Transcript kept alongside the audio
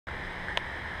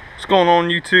What's going on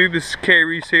YouTube? This is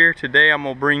Reese here. Today I'm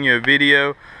going to bring you a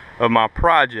video of my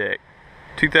project,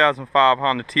 2005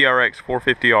 Honda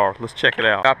TRX450R. Let's check it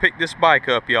out. I picked this bike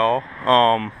up, y'all.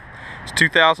 It's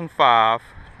 2005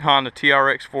 Honda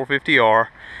TRX450R.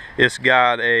 It's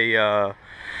got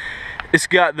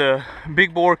the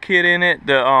big bore kit in it,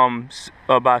 the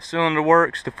by Cylinder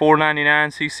Works, the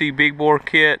 499cc big bore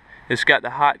kit. It's got the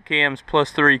hot cams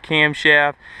 +3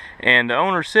 camshaft, and the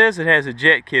owner says it has a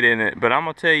jet kit in it, but I'm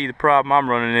gonna tell you the problem I'm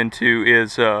running into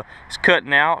is it's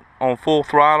cutting out on full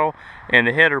throttle, and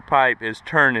the header pipe is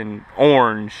turning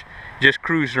orange, just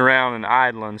cruising around and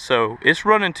idling. So it's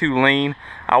running too lean.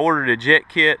 I ordered a jet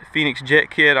kit, Phoenix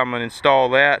jet kit. I'm gonna install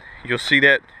that. You'll see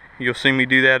me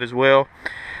do that as well.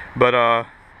 But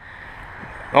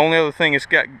the only other thing it's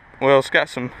got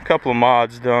some couple of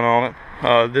mods done on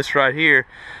it. This right here,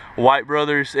 White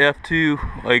Brothers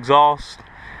F2 exhaust.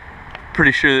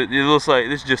 Pretty sure that it looks like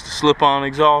this is just a slip-on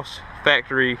exhaust,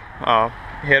 factory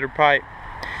header pipe.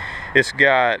 It's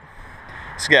got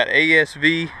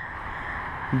ASV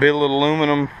billet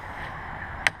aluminum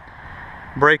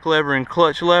brake lever and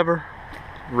clutch lever,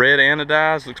 red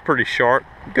anodized, looks pretty sharp,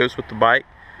 goes with the bike.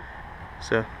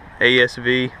 So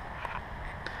ASV,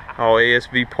 all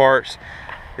ASV parts.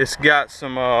 It's got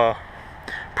some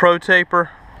Pro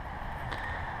Taper,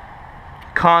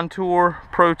 Contour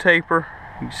Pro Taper.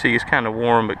 You can see it's kind of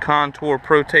warm, but Contour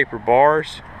Pro Taper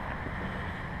bars.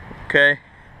 Okay.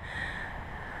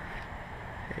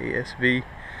 ASV.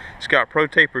 It's got Pro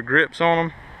Taper grips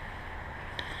on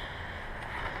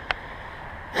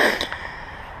them.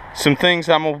 Some things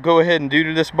I'm gonna go ahead and do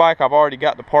to this bike. I've already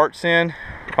got the parts in.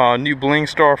 New Bling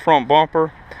Star front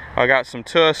bumper. I got some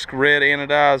Tusk red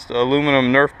anodized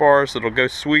aluminum Nerf bars that'll go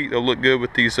sweet. They'll look good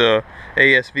with these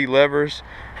ASV levers.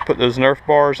 Put those Nerf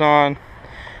bars on.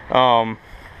 Some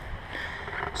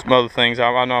other things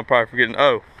I know I'm probably forgetting.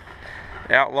 Oh,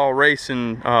 Outlaw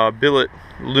Racing billet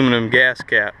aluminum gas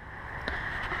cap.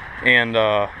 And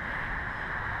I'm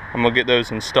gonna get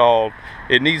those installed.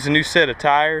 It needs a new set of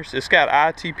tires. It's got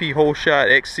ITP whole shot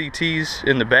XCTs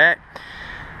in the back.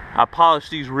 I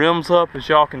polished these rims up, as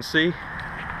y'all can see.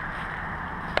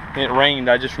 It rained,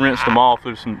 I just rinsed them off.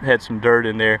 There's had some dirt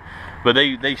in there, but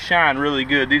they shine really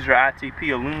good. These are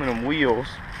ITP aluminum wheels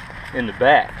in the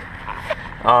back.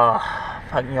 Y'all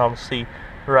can see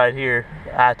right here,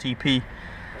 ITP.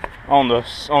 On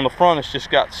the front, it's just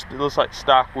got, it looks like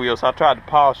stock wheels. I tried to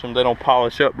polish them. They don't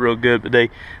polish up real good, but they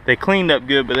cleaned up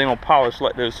good, but they don't polish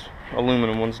like those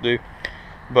aluminum ones do.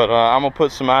 But I'm gonna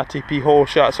put some ITP hole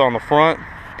shots on the front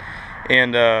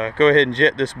and go ahead and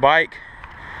jet this bike.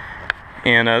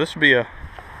 And this will be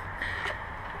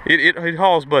it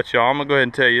hauls butt, y'all. I'm gonna go ahead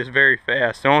and tell you, it's very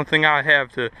fast. The only thing I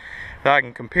have that I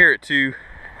can compare it to,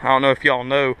 I don't know if y'all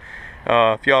know,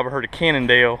 if y'all ever heard of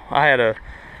Cannondale. I had a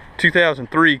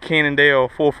 2003 Cannondale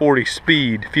 440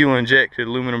 Speed fuel injected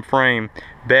aluminum frame,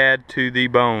 bad to the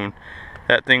bone.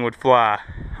 That thing would fly.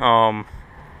 I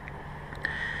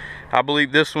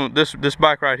believe this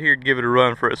bike right here would give it a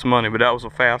run for its money, but that was a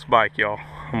fast bike, y'all.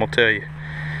 I'm gonna tell you.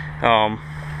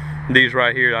 These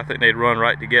right here, I think they'd run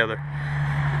right together.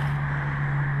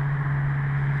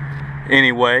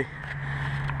 Anyway,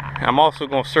 I'm also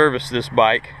gonna service this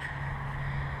bike.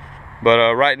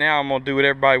 But right now I'm gonna do what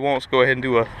everybody wants. Go ahead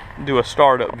and do a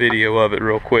startup video of it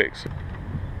real quick.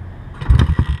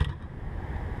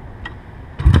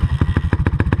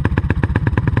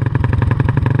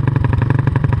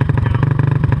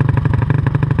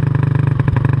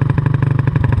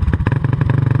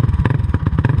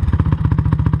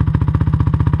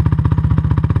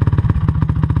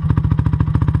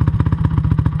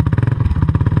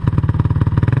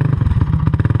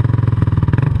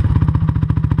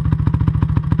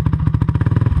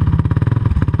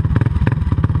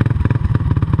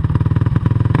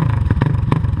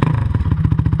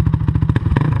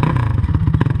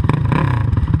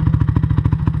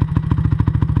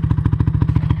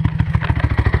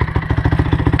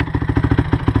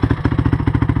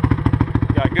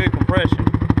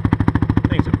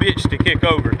 Thing's a bitch to kick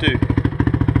over too.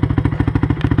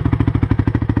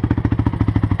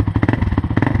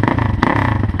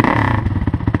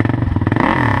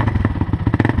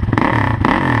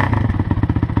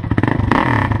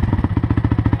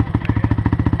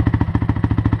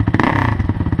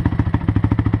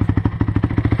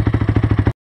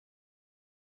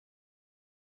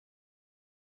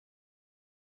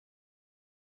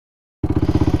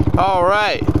 All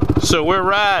right, so we're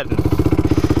riding.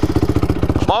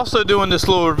 I'm also doing this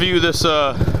little review. This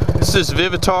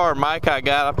Vivitar mic I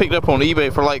got. I picked up on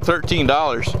eBay for like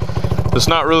 $13. It's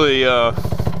not really,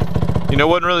 you know,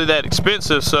 wasn't really that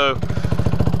expensive. So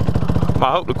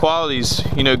I hope the quality's,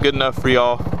 you know, good enough for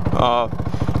y'all.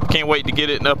 Can't wait to get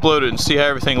it and upload it and see how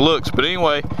everything looks. But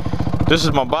anyway, this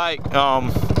is my bike.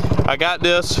 I got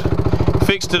this,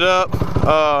 fixed it up,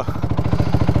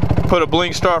 put a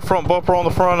Blink Star front bumper on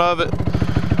the front of it.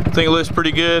 I think it looks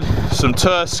pretty good. Some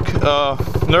Tusk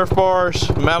Nerf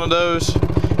bars, mounted those.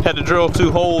 Had to drill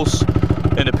 2 holes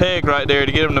in the peg right there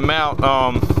to get them to mount.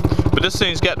 But this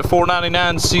thing's got the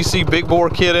 499cc big bore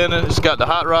kit in it. It's got the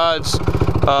hot rods,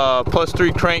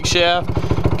 +3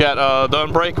 crankshaft. Got the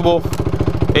unbreakable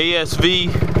ASV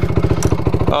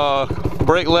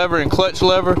brake lever and clutch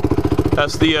lever.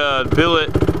 That's the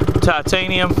billet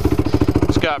titanium.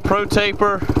 It's got pro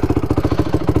taper.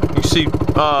 You see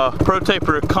pro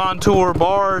taper contour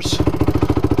bars.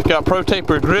 It's got pro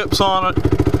taper grips on it.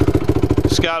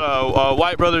 It's got a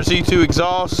White Brothers E2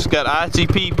 exhaust. It's got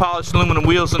ITP polished aluminum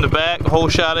wheels in the back, whole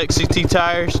shot XCT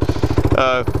tires.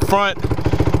 Front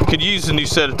could use a new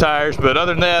set of tires, but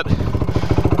other than that,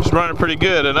 it's running pretty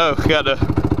good. I know. Got a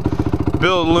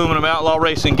Billet aluminum Outlaw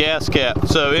Racing gas cap.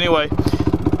 So anyway,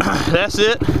 that's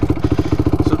it.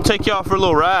 So take y'all for a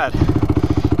little ride.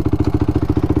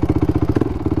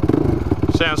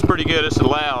 Sounds pretty good. It's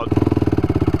loud.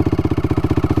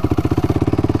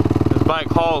 This bike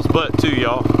hauls butt too,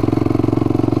 y'all.